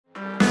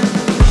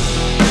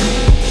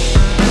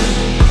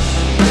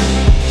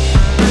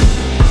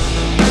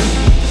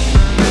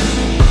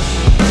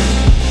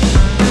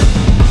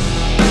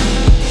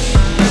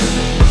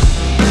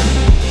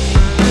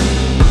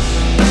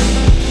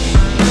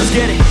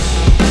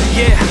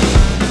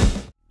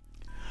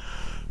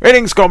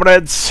Greetings,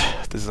 comrades!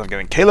 This is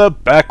Ungetting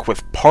Caleb, back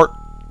with part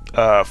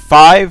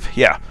 5,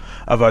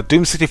 of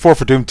Doom 64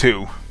 for Doom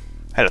 2. I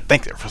had to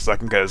think there for a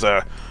second, because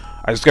I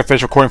just got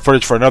finished recording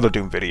footage for another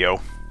Doom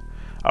video.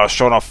 I was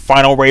showing off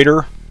Final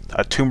Raider,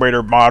 a Tomb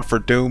Raider mod for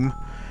Doom,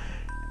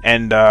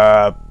 and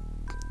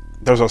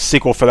there's a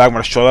sequel for that. I'm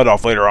going to show that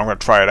off later. I'm going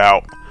to try it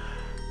out.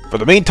 For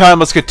the meantime,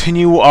 let's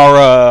continue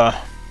our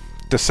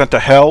Descent to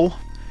Hell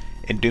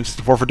in Doom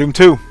 64 for Doom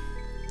 2.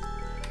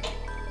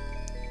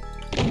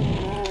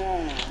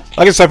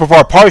 Like I said before,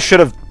 I probably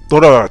should have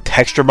loaded a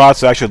texture mod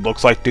so it actually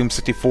looks like Doom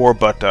 64,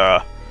 but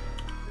I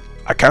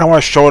kind of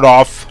want to show it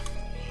off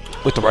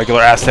with the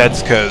regular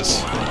assets,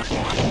 because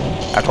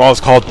after all, it's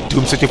called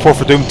Doom 64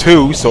 for Doom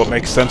 2, so it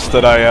makes sense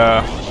that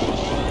I,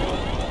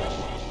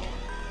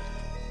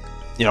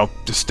 you know,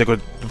 just stick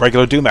with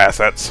regular Doom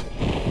assets.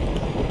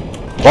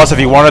 Plus, if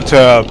you wanted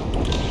to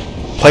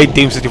play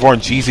Doom 64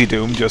 and GZ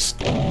Doom, just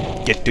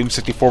get Doom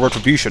 64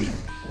 Retribution.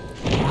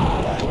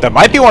 That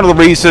might be one of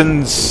the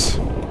reasons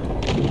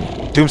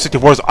Doom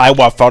 64's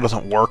IWAP file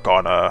doesn't work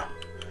on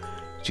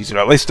GZ.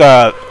 At least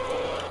I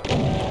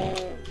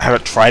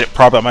haven't tried it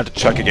properly. I might have to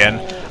check again.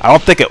 I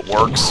don't think it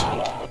works.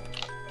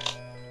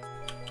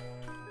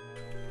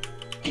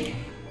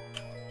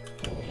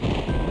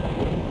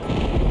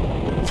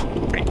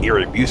 Pretty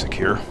eerie music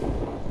here.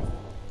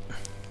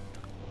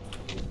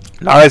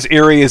 Not as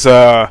eerie as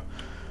the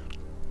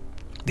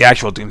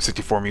actual Doom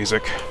 64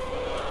 music.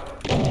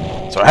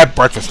 So I had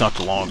breakfast not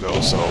too long ago,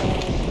 so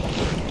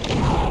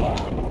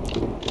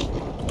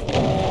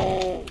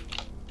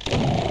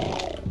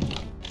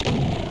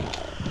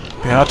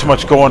yeah, not too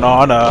much going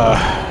on.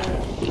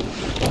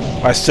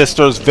 My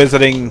sister's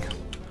visiting.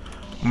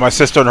 My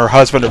sister and her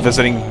husband are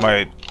visiting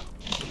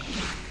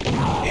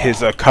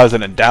his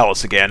cousin in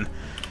Dallas again.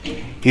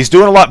 He's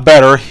doing a lot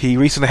better. He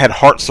recently had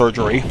heart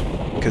surgery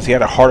because he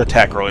had a heart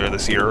attack earlier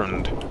this year,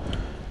 and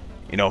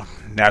you know,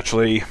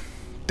 naturally,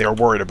 they were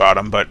worried about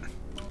him. But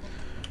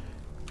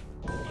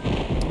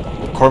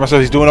Corsair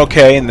says he's doing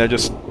okay, and they're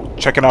just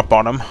checking up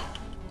on him.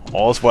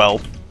 All is well.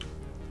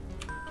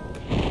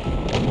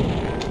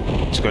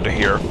 It's good to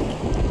hear.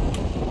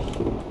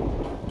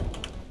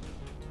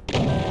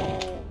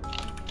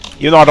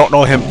 Even though I don't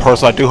know him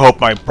personally, I do hope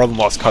my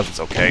brother-in-law's cousin's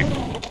okay.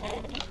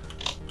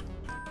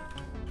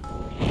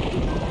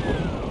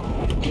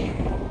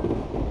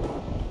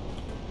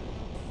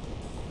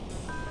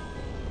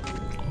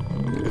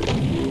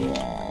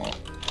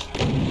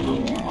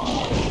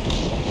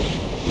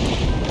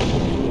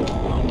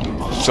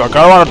 So I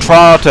kinda want to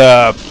try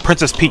out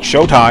Princess Peach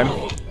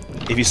Showtime.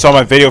 If you saw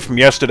my video from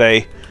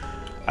yesterday,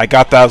 I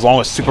got that along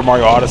with Super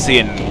Mario Odyssey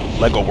and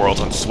Lego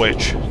Worlds on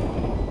Switch.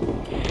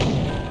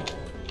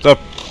 It's a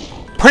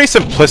pretty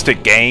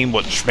simplistic game,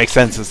 which makes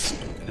sense as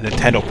a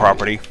Nintendo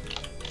property.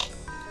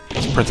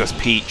 It's Princess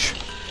Peach.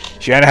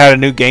 She hadn't had a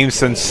new game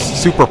since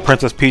Super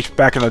Princess Peach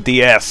back in the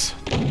DS.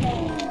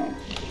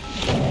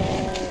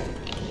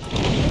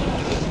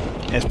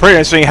 And it's pretty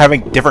interesting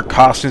having different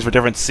costumes for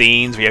different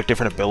scenes, where you have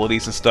different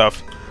abilities and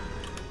stuff.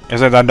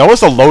 And I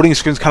noticed the loading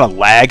screens kind of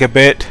lag a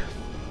bit.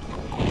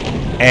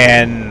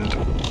 And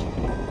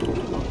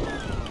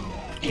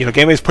you know,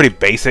 gameplay is pretty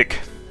basic.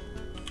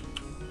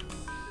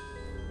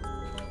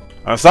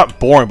 It's not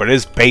boring, but it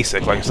is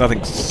basic. Like, it's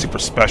nothing super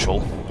special.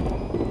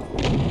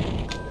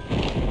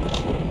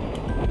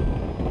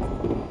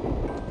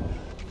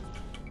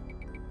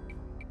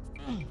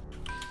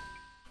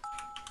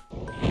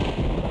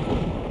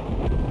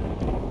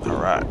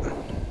 Alright.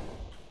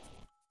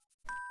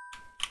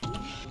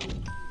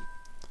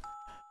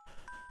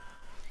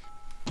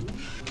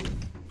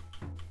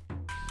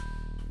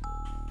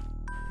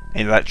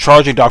 And that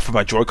charging dock for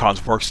my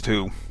Joy-Cons works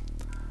too.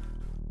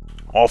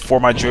 All 4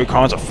 of my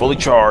Joy-Cons are fully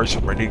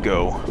charged, ready to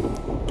go.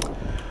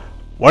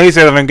 One of these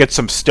days I'm going to get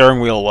some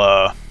steering wheel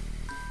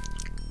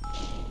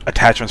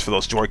attachments for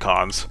those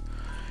Joy-Cons.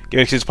 Give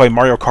me a chance to play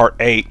Mario Kart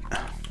 8.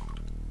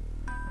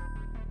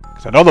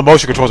 Because I know the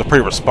motion controls are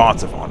pretty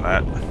responsive on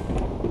that.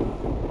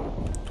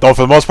 Though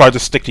for the most part I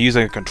just stick to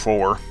using a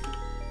controller.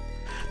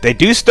 They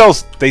do sell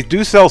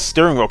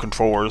steering wheel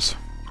controllers.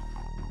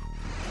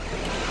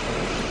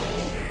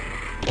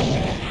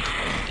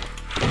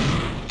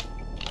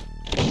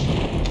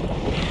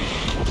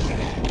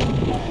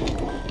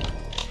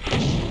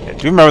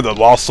 Do you remember the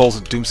Lost Souls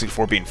in Doom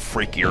 64 being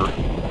freakier?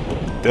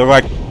 They're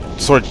like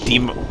sort of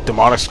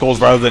demonic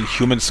skulls rather than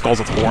human skulls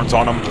with horns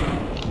on them,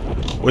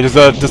 which is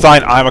a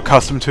design I'm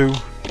accustomed to.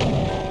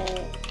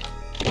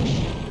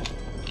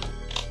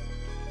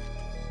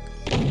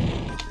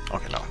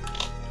 Okay, no.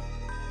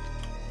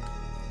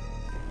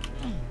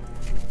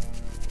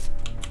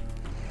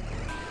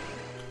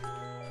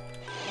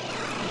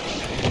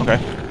 Okay.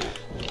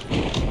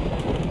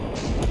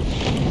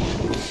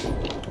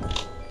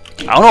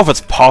 I don't know if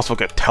it's possible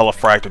to get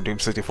telefract in Doom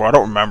 64. I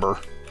don't remember.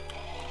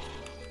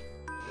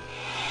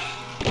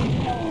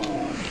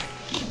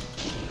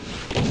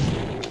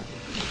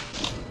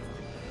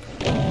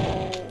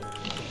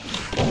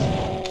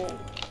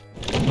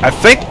 I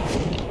think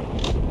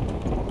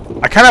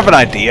I kind of have an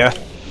idea.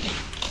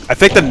 I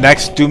think the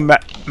next Doom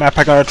map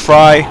I'm gonna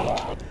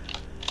try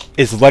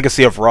is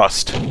Legacy of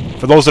Rust.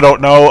 For those that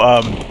don't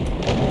know,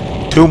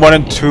 Doom 1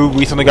 and 2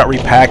 recently got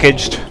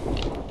repackaged,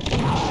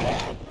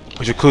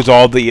 which includes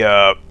all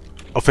the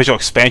official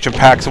expansion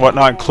packs and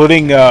whatnot,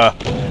 including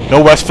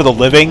No Rest for the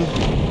Living,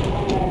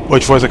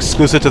 which was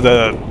exclusive to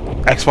the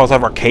Xbox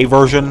Live Arcade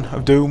version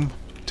of Doom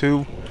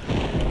 2.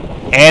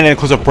 And it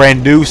includes a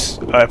brand new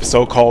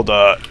episode called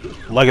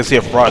Legacy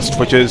of Rust,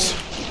 which is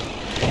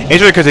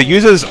interesting because it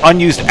uses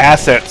unused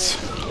assets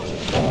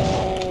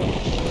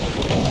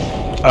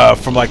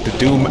from like the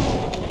Doom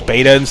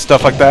beta and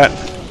stuff like that.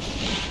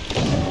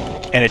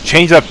 And it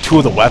changed up 2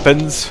 of the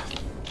weapons.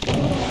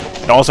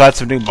 It also had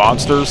some new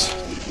monsters.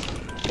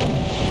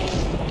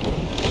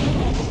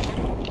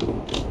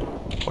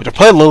 Which I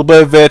played a little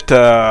bit of it.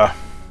 I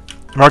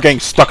remember getting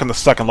stuck in the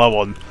second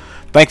level, and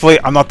thankfully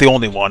I'm not the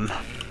only one.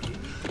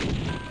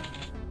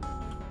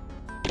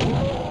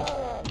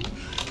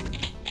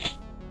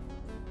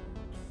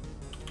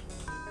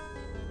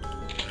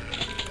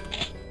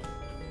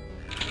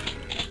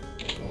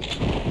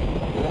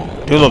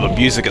 I do love the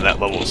music in that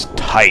level, is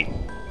tight.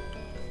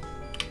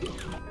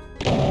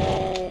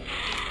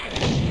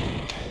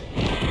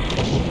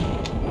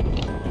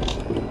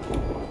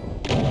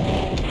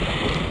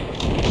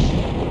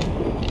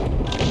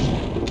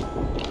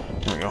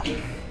 There we go.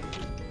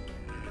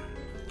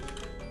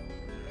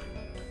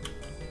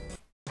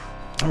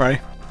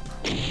 Alright.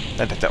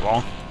 Didn't take that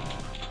long.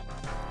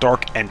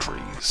 Dark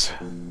entries.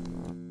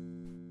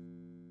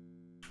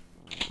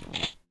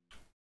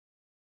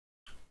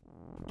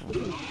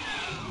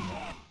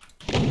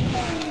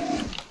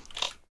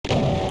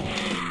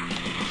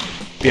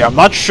 Yeah, I'm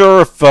not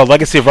sure if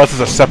Legacy of Rust is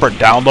a separate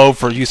download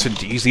for use in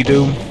DZ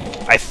Doom.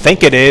 I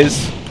think it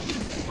is.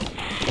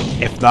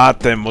 If not,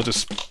 then we'll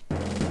just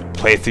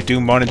play through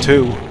Doom 1 and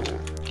 2.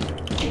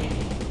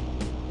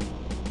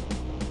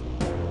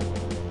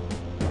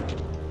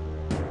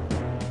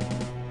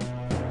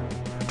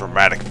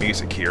 Dramatic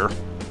music here.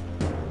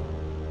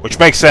 Which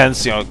makes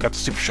sense, you know, got the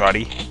super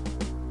shoddy.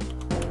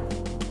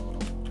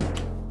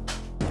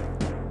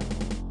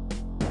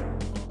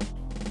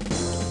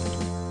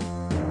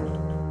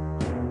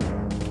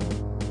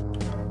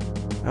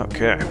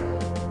 Okay.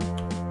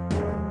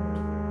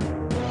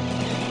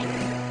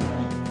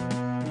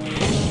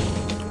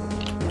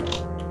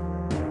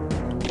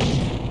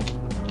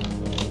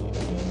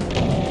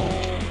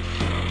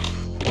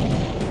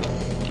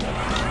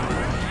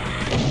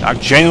 I'm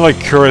genuinely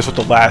curious what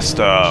the last,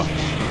 they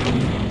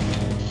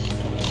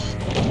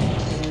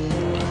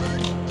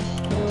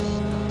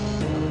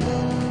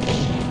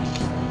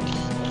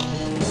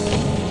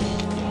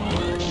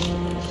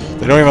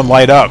don't even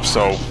light up,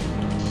 so...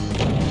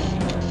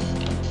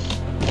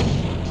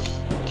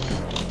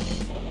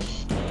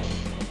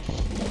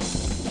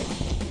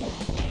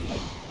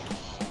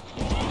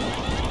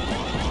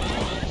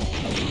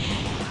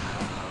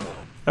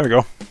 There we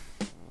go.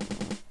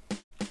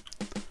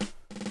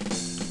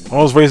 One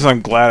of those reasons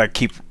I'm glad I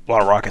keep a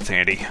lot of rockets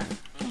handy.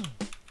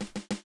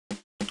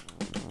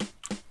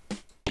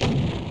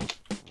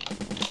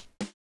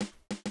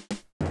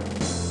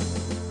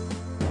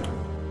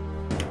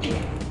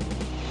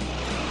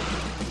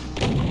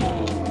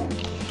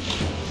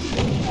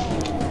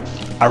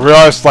 I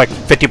realized like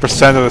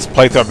 50% of this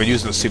playthrough I've been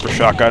using the super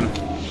shotgun.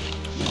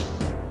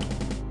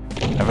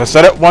 If I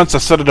said it once, I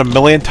said it a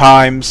million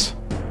times.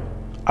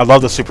 I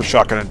love the super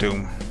shotgun in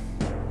Doom.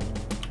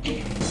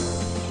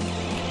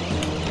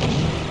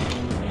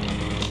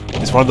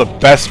 It's one of the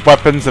best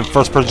weapons in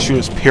first-person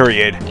shooters,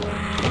 period.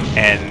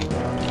 And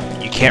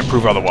you can't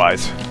prove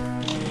otherwise.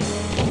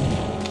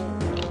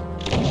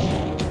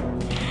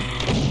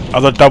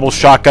 Other double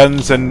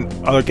shotguns and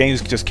other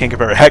games just can't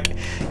compare. Heck,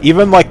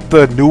 even like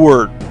the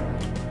newer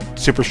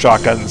super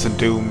shotguns in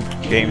Doom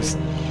games,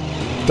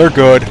 they're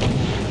good.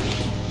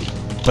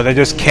 But they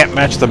just can't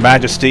match the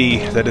majesty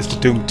that is the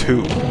Doom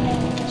 2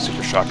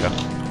 super shotgun.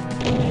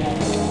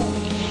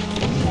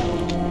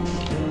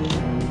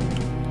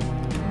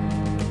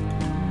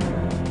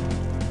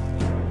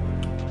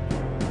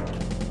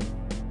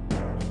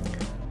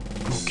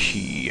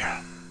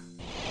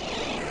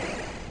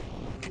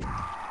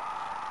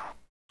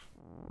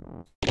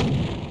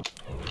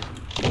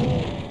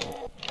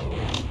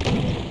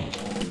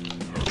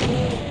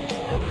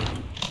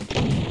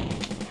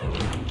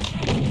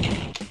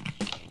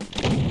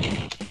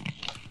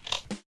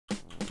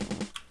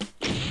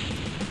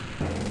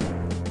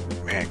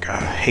 Okay.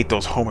 God, I hate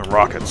those homing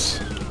rockets.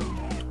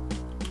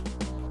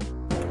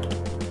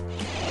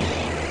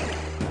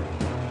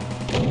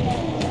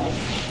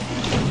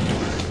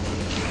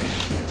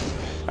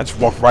 I just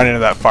walked right into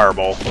that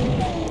fireball.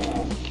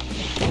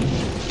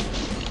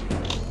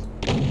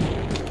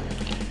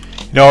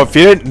 You know, if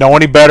you didn't know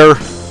any better,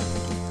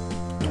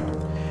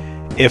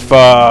 if,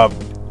 I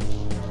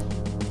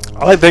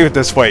like to think of it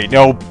this way, you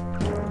know,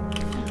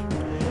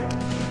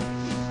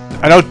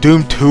 I know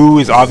Doom 2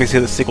 is obviously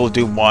the sequel to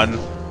Doom 1,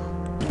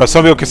 but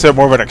some people consider it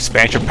more of an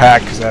expansion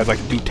pack because it has like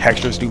new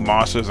textures, new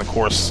monsters, of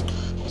course,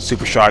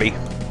 super shoddy.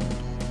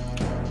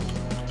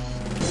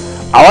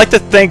 I like to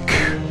think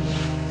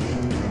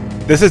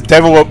this is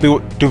definitely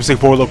what Doom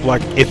 64 would look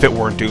like if it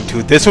were in Doom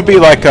 2. This would be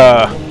like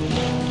a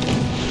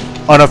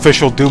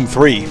unofficial Doom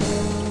 3.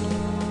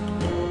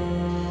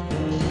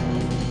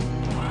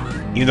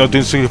 Even though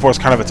Doom 64 is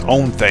kind of its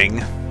own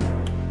thing.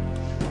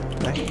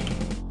 Okay.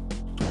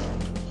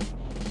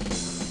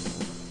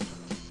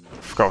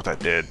 Forgot what that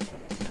did.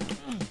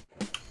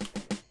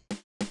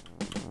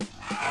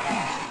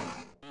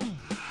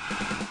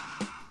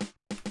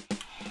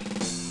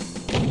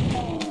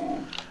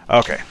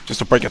 Okay, just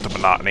to break up the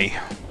monotony.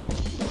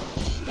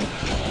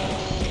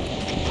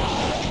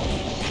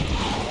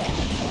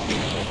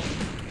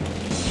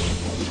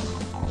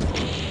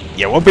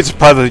 Yeah, won't be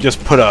surprised if they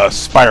just put a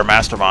Spider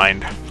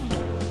Mastermind.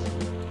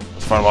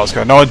 It's fun while it's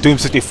going. No, in Doom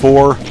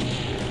 64,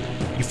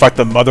 you fight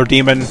the Mother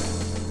Demon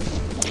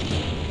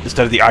instead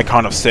of the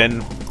Icon of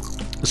Sin.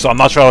 So I'm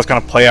not sure how it's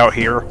going to play out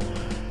here.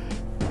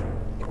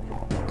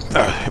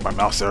 Hit my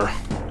mouse there.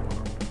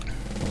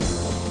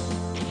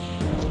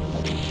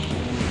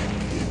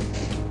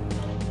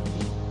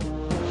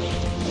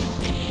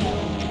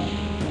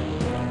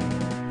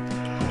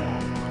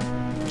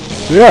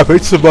 Yeah,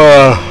 made some,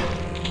 I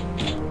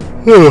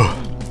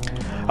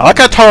like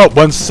how I talk about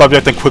one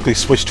subject and quickly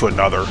switch to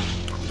another.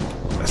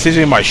 That's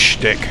usually my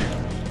shtick,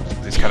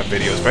 these kind of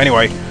videos. But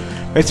anyway,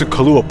 made some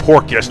Kahlua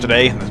pork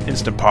yesterday in the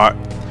Instant Pot.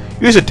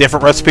 Use a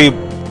different recipe.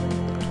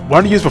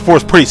 One I used before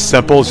was pretty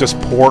simple. It's just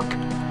pork,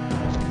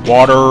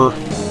 water,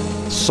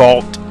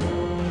 salt,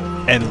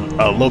 and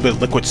a little bit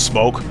of liquid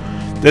smoke.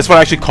 This one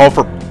actually called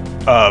for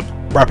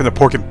wrapping the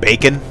pork in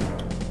bacon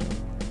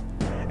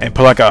and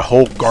put like a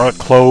whole garlic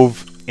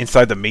clove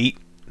inside the meat.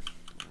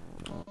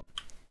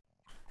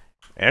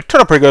 And it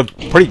turned out pretty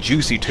good, pretty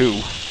juicy too.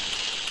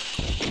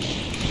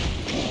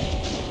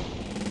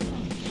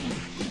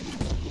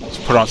 Let's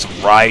put on some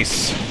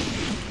rice.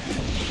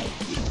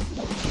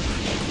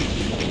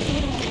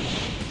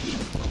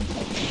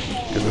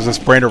 Because there's this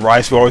brand of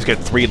rice, we always get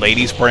 3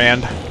 Ladies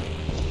brand.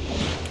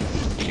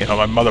 You know,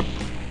 my mother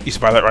used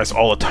to buy that rice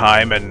all the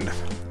time, and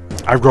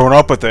I've grown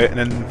up with it, and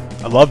then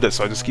I loved it,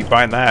 so I just keep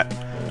buying that.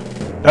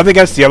 Nothing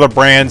against the other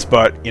brands,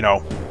 but, you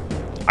know,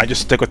 I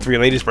just stick with 3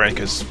 Ladies brand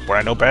because what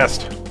I know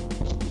best.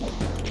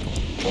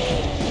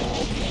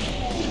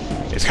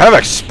 It's kind of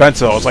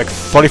expensive. It's like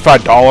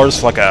 $35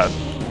 for like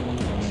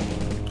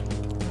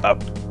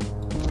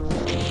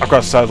I've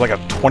got size like a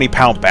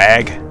 20-pound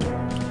bag.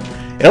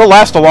 It'll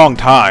last a long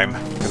time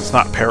because it's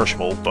not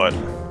perishable, but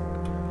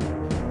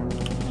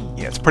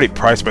yeah, it's pretty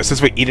pricey. But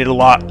since we eat it a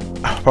lot,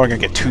 I'm probably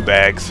gonna get 2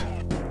 bags.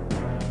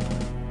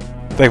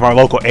 I think my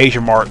local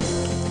Asian Mart,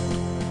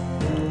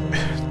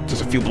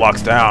 just a few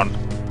blocks down,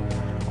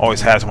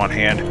 always has them on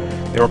hand.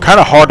 They were kind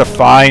of hard to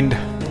find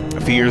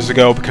a few years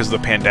ago because of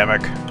the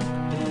pandemic.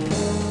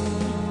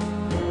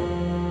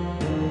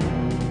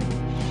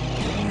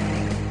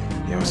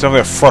 Yeah, it was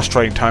definitely a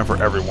frustrating time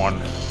for everyone.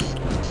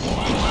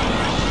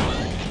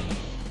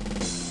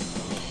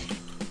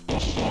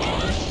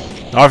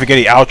 Now if you get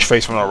the ouch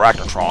face from an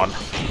Arachnatron.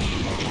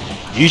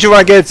 Usually when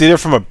I get it's either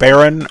from a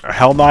Baron, a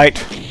Hell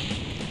Knight,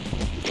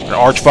 an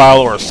Archvile,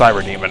 or a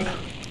Cyberdemon.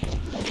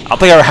 I don't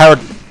think I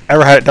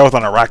ever had it dealt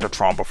with an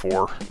Arachnatron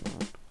before.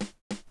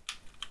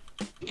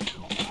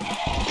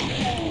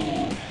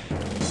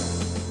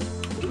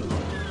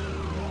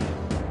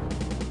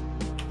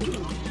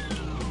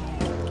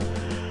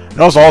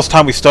 Notice all this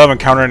time we still haven't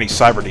encountered any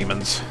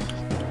Cyberdemons.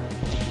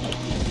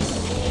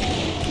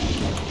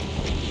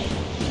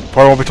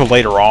 Probably won't be till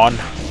later on.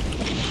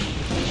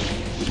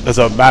 There's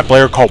a map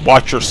layer called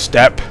Watch Your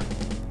Step.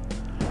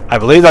 I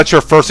believe that's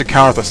your first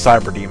encounter with a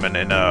Cyberdemon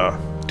in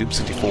Doom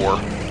 64.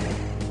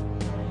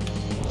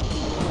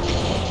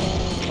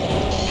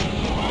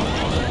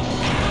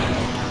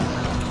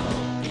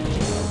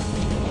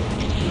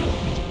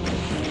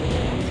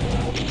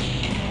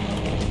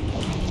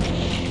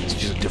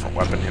 Let's use a different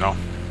weapon, you know.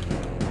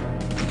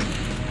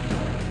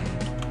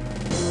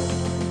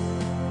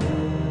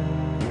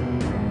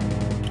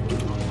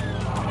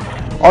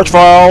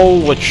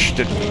 Archvile, which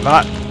did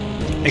not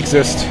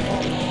exist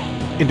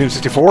in Doom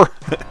 64.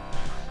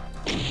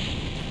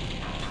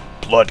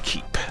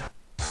 Bloodkeep.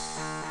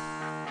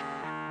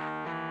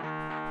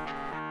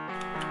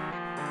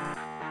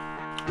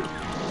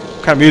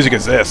 What kind of music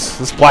is this? Is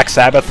this Black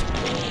Sabbath?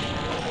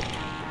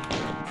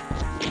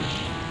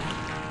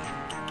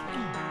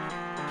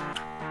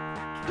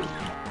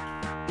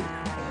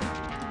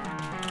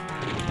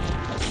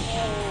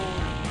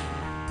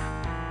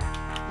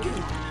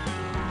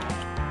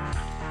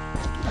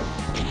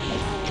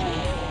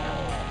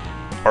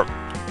 Or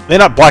maybe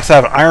not Black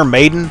Sabbath, Iron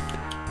Maiden?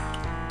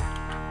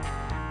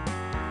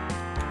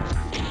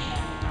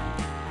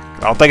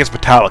 I don't think it's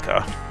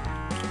Metallica.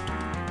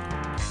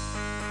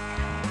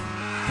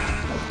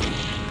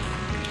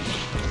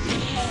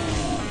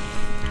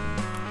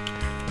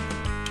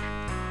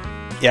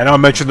 Yeah, I know I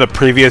mentioned in the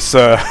previous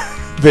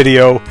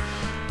video,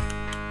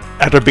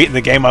 after beating the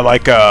game, I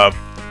like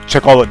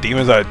check all the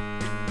demons. I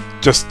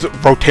just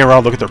rotate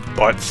around, look at their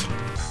butts.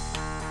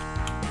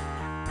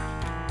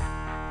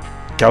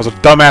 Okay, I was a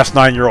dumbass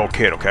 9-year-old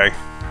kid, okay?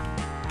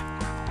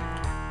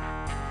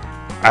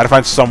 I had to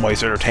find some ways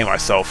to entertain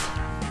myself.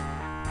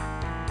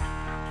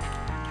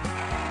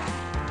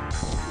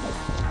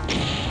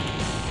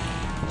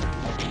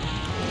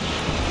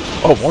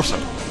 Oh, more so.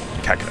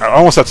 I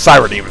almost said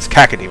Cyberdemons,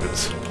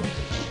 Cacodemons.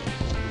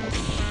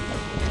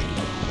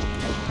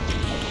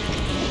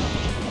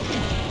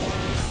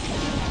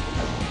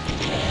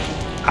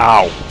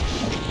 Ow.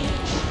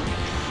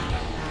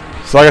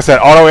 So like I said,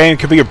 auto-aim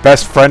can be your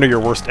best friend or your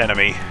worst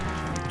enemy,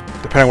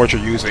 depending on what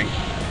you're using.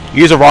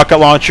 You use a rocket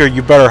launcher,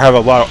 you better have a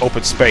lot of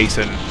open space,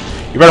 and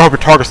you better hope your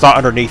target's not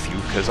underneath you,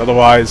 because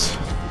otherwise,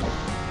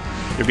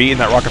 you'll be eating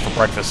that rocket for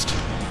breakfast.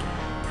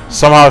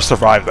 Somehow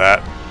survive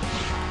that.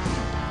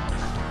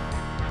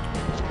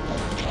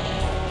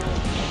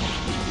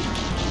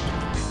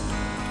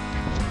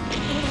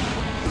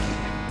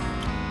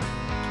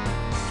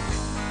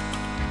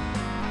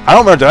 I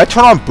don't remember, did I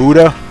turn on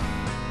Buddha?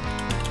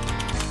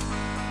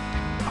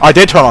 I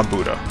did turn on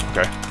Buddha,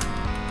 okay.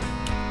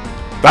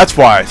 That's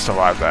why I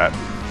survived that.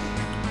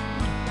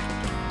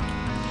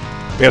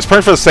 Yeah, it's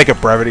probably for the sake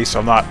of brevity, so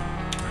I'm not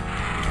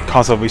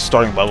constantly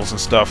starting levels and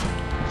stuff.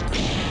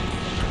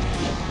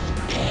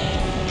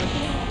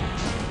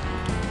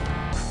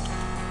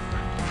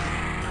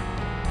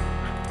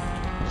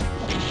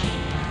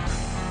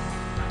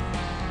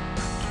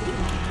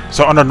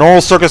 So under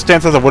normal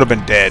circumstances, I would have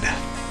been dead.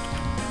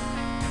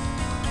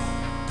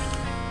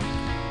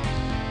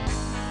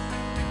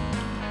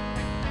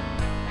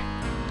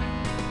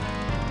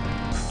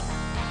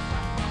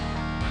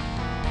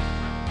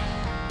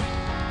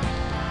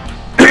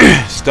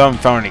 Still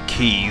haven't found any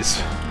keys.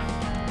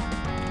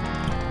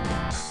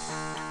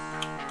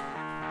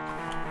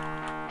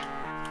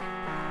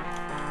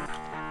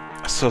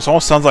 So it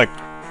almost sounds like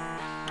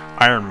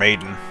Iron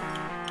Maiden.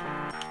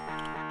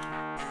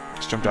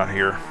 Let's jump down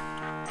here.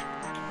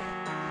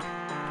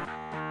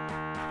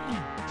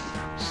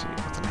 Let's see,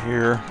 nothing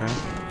here. Okay.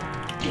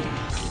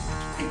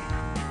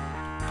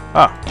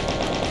 Ah.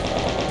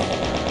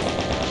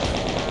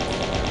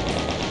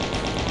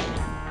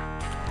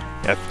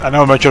 Yeah, I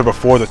know I mentioned it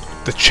before, the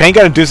chain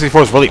gun in Doom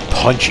 64 is really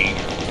punchy.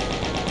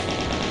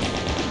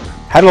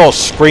 Had a little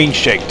screen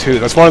shake too.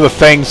 That's one of the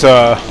things,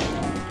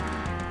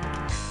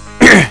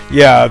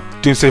 yeah,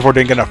 Doom 64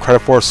 didn't get enough credit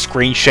for,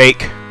 screen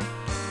shake.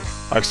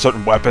 Like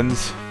certain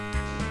weapons.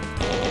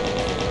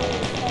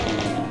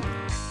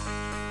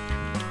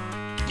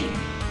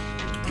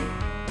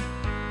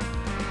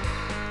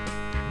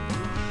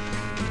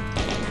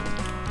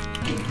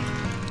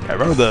 Yeah, I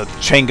remember the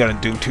chain gun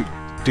in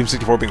Doom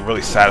 64 being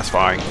really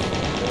satisfying.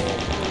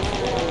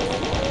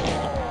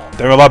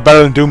 They were a lot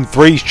better than Doom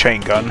 3's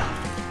chain gun.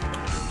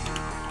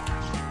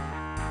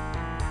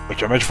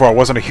 Which I mentioned before, I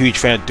wasn't a huge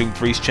fan of Doom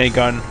 3's chain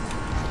gun.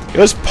 It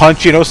was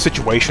punchy and it was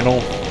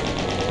situational.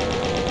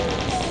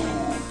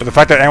 But the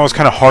fact that ammo was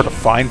kind of hard to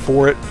find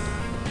for it.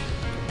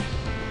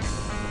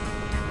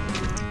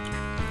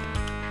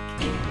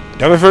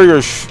 Now if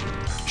you're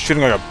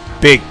shooting like a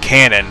big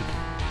cannon.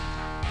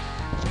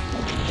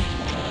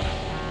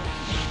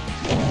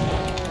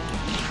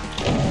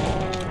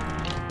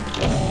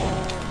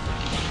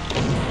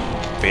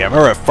 But yeah, I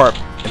remember it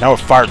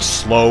fired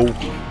slow.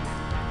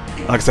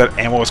 Like I said,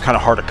 ammo was kind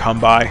of hard to come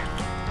by.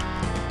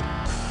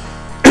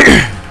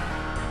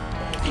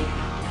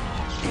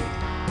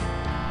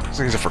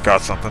 I think I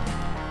forgot something.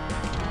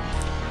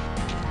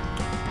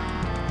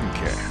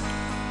 Okay.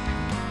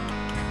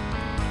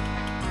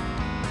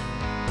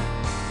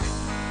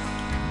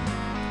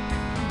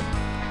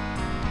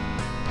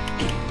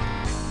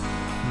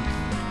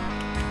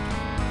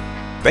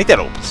 I think that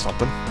opens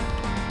something.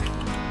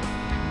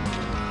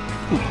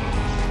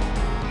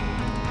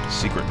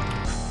 Secret.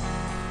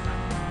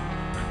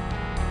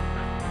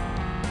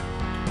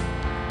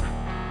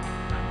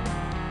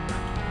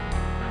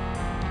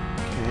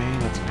 Okay,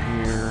 that's in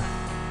here.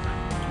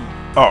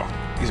 Oh,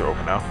 these are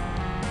open now.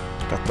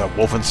 Got the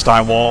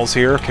Wolfenstein walls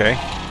here, okay.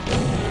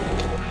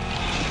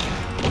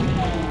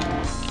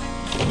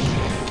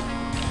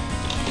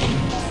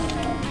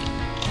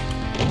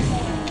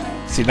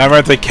 See,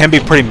 now they can be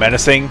pretty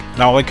menacing,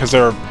 not only because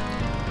they're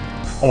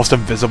almost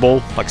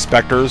invisible, like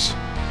specters,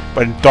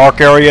 but in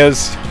dark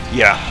areas,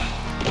 yeah.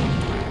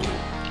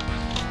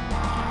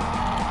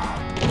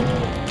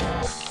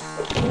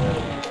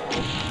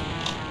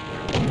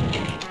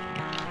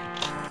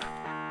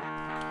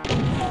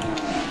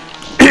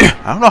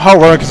 I don't know how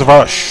we're because of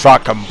a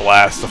shotgun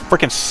blast. The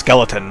freaking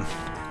skeleton.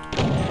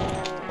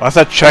 Last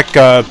I checked,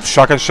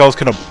 shotgun shells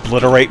can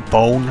obliterate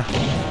bone.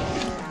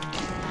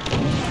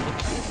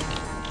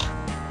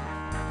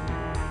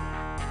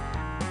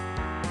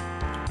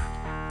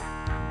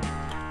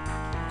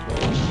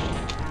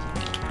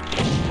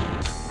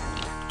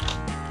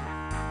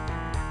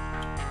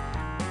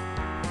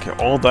 Okay,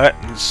 all that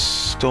and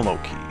still no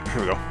key. Here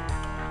we go.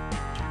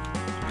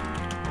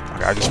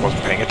 Okay, I just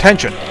wasn't paying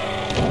attention.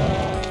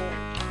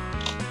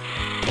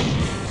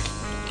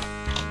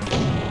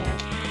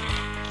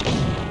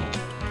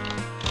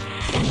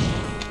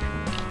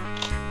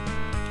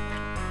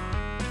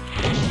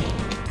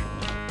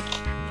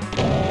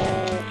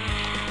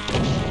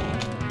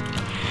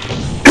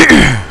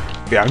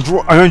 Yeah,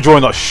 I'm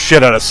enjoying the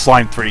shit out of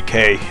Slime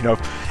 3K. You know,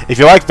 if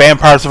you like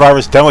Vampire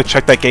Survivors, definitely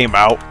check that game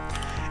out.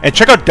 And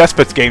check out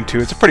Despot's game too.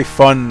 It's a pretty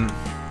fun,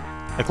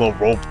 like, little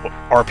role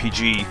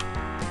RPG.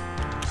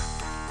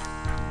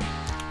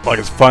 Like,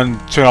 it's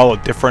fun checking all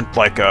the different,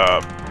 like,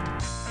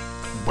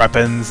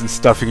 weapons and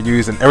stuff you can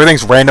use, and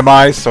everything's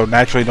randomized, so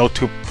naturally no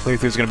two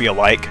playthroughs are gonna be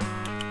alike.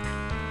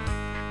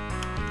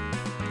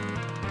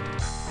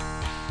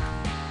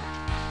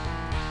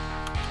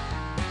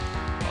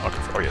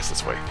 Okay, oh yes,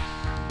 this way.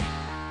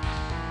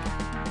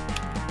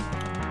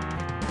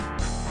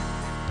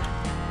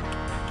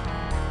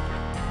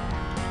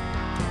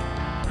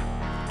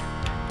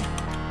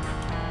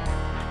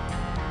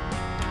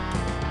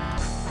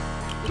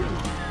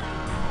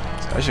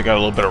 I actually got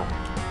a little bit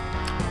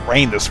of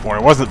rain this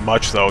morning. It wasn't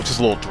much though, just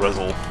a little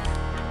drizzle.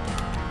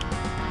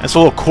 And it's a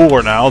little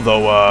cooler now,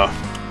 though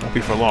won't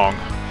be for long.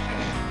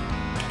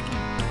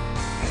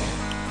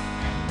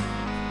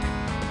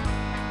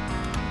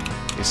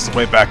 It's the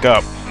way back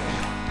up.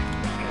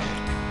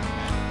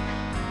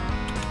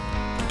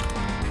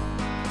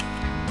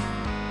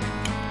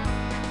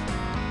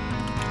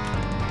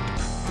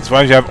 That's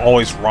why you have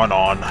always run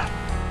on.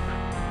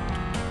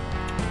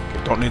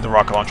 Okay, don't need the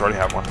rocket launcher, already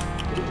have one.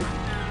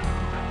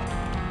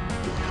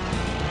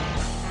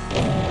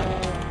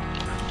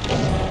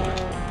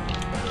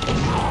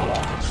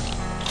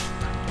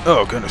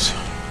 Oh, goodness.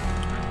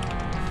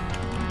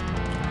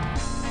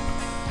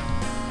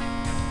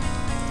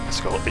 Let's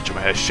go itch on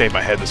my head, shave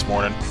my head this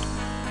morning.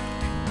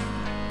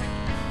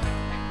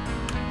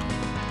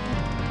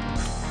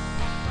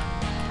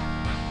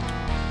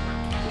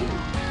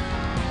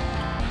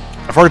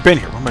 I've already been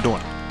here. What am I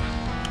doing?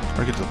 I'm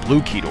gonna get to the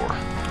blue key door.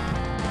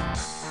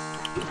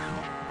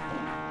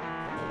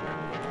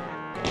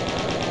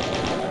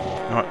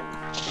 You know what?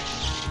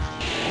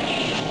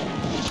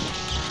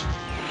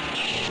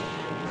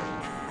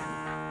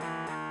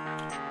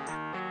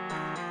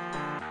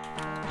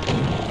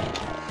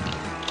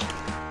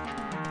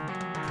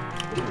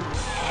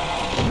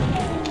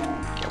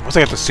 Once I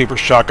get the super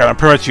shotgun, I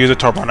pretty much use it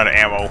to run out of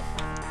ammo.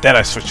 Then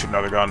I switch to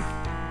another gun.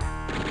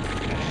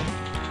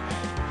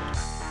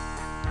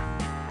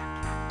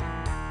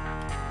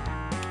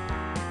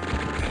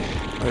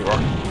 There you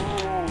are.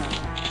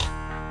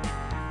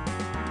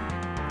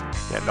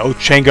 Yeah, no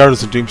chain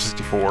guards in Doom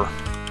 64.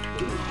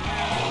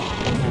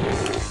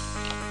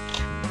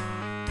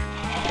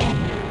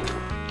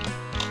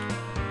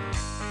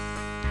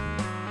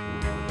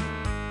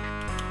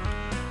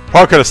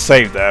 Probably could have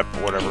saved that,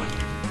 but whatever.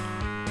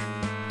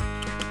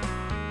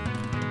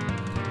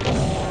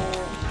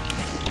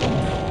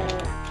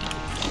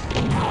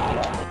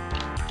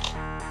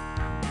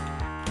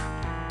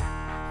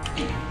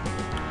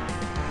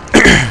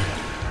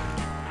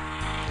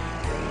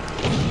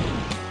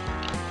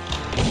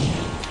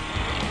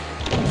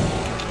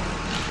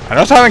 I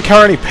notice I haven't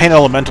encountered any paint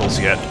elementals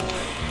yet.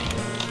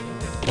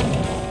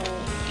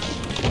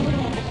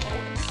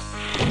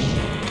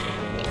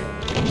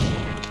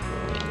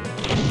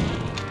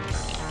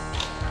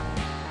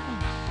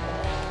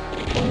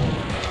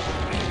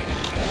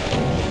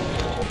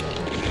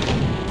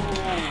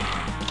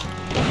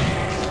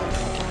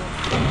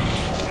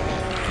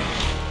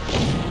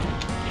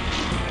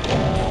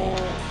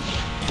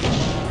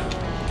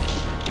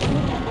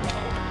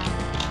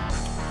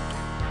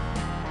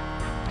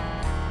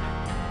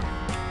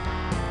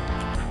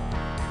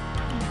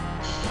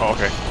 Oh,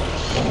 okay.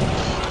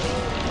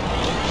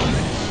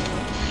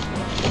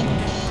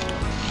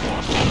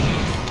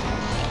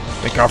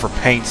 Thank God for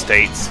paint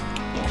states.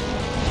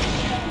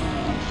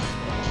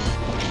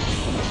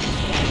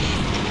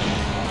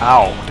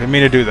 Ow, didn't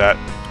mean to do that.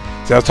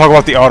 See, let's talk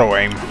about the auto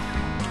aim.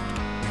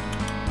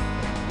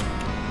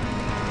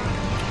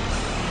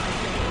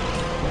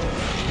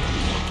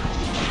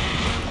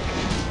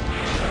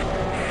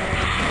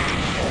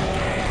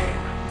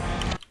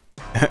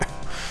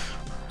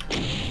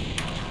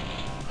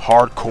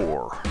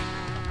 Hardcore.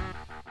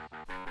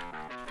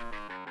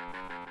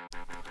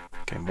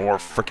 Okay, more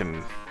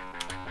frickin'.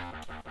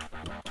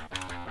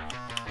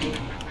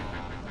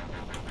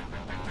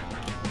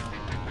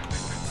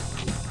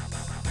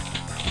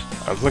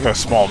 I was looking at a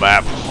small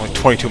map, only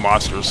 22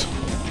 monsters.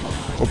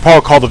 We'll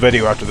probably call the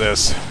video after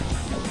this.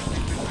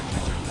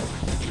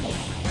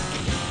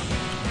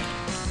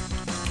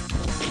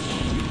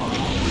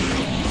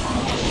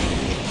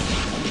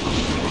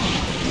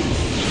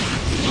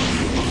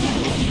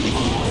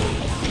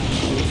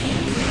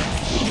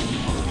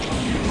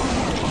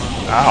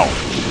 Ow.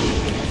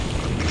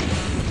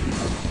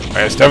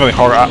 Okay, it's definitely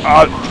hard.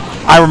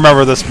 I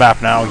remember this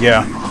map now,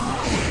 yeah.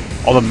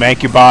 All the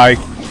Mancubi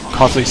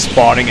constantly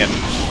spawning and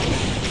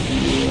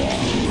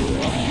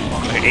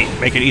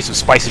making eat some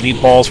spicy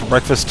meatballs for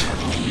breakfast.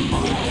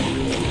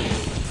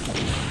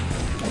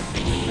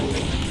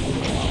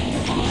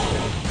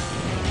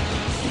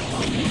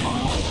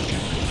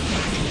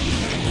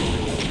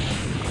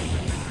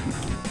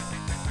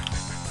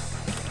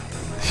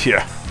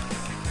 Yeah.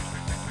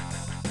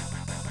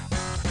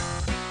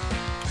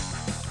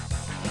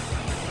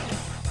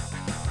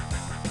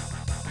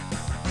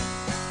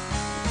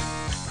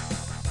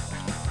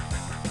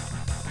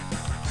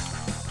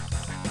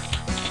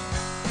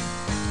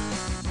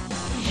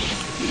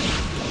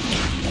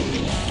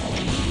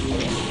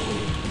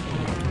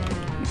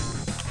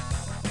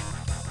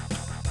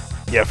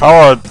 Yeah, if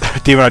I were a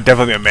demon, I'd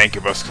definitely be a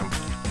Mancubi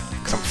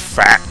because I'm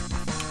fat.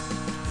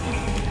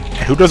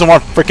 And who doesn't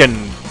want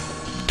freaking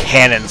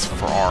cannons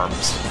for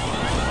arms?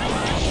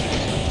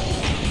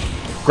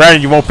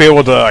 Granted, you won't be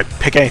able to like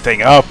pick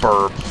anything up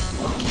or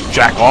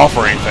jack off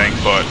or anything,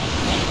 but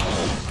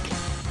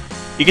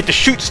you get to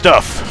shoot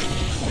stuff.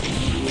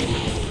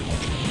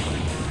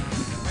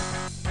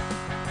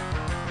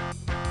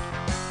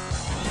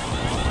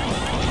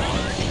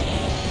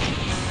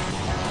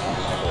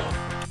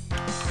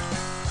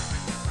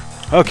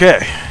 Okay,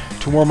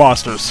 2 more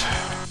monsters.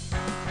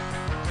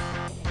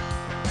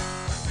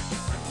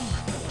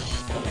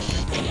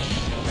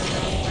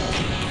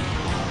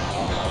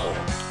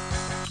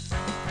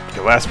 Okay,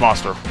 last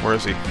monster. Where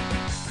is he?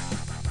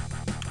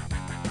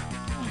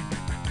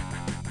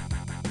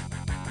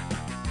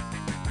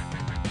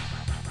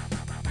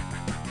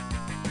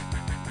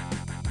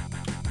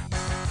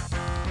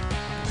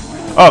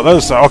 Oh, that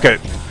is okay.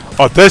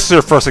 Oh, this is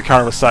your first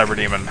encounter with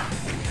Cyberdemon.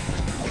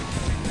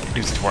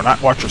 Use it for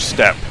not watch your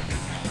step.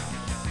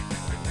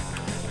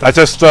 That's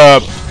just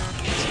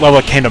level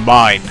that came to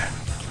mind.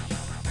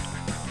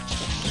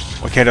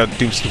 What came to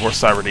Doom 64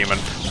 Cyberdemon?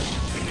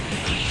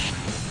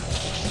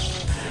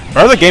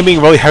 Remember the game being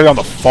really heavy on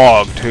the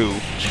fog too,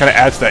 which kind of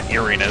adds to that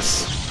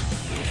eeriness.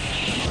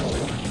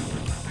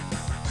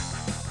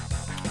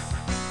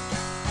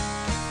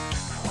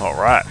 All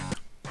right.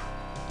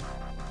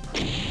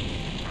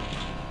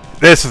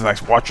 This is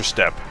nice. Watch your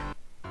step.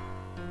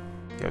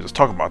 Yeah, I was just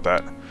talking about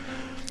that.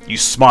 You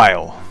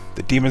smile.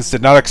 The demons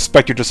did not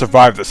expect you to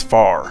survive this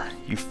far.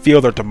 You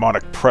feel their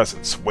demonic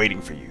presence waiting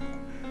for you.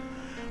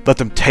 Let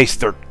them taste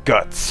their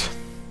guts.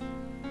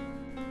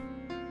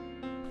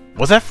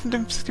 Was that from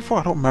Doom 64?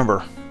 I don't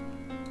remember.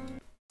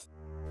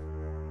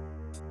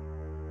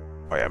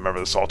 Oh yeah, I remember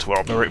this all too well.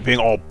 I remember it being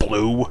all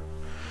blue.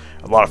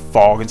 A lot of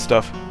fog and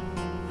stuff.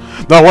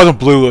 No, it wasn't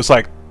blue. It was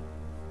like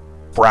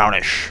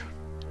brownish.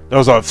 There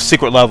was a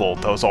secret level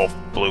that was all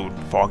blue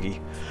and foggy.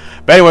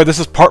 But anyway, this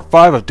is part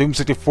 5 of Doom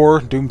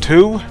 64, Doom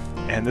 2.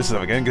 And this is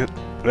again good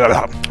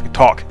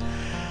talk.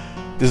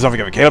 This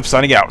is Caleb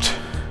signing out.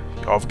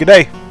 Y'all have a good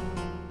day.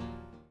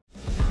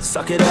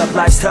 Suck it up,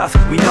 life's tough,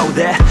 we know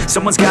that.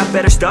 Someone's got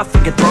better stuff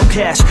and can throw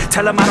cash.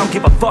 Tell them I don't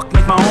give a fuck,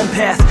 make my own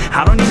path.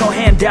 I don't need no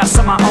handouts,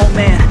 I'm my own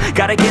man.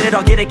 Gotta get it,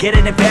 I'll get it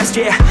in fast,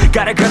 yeah.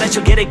 Got a girl and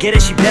she'll get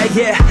it, she bad,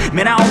 yeah.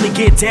 Man, I only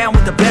get down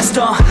with the best,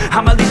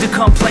 I'ma leave the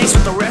complaints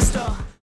with the rest,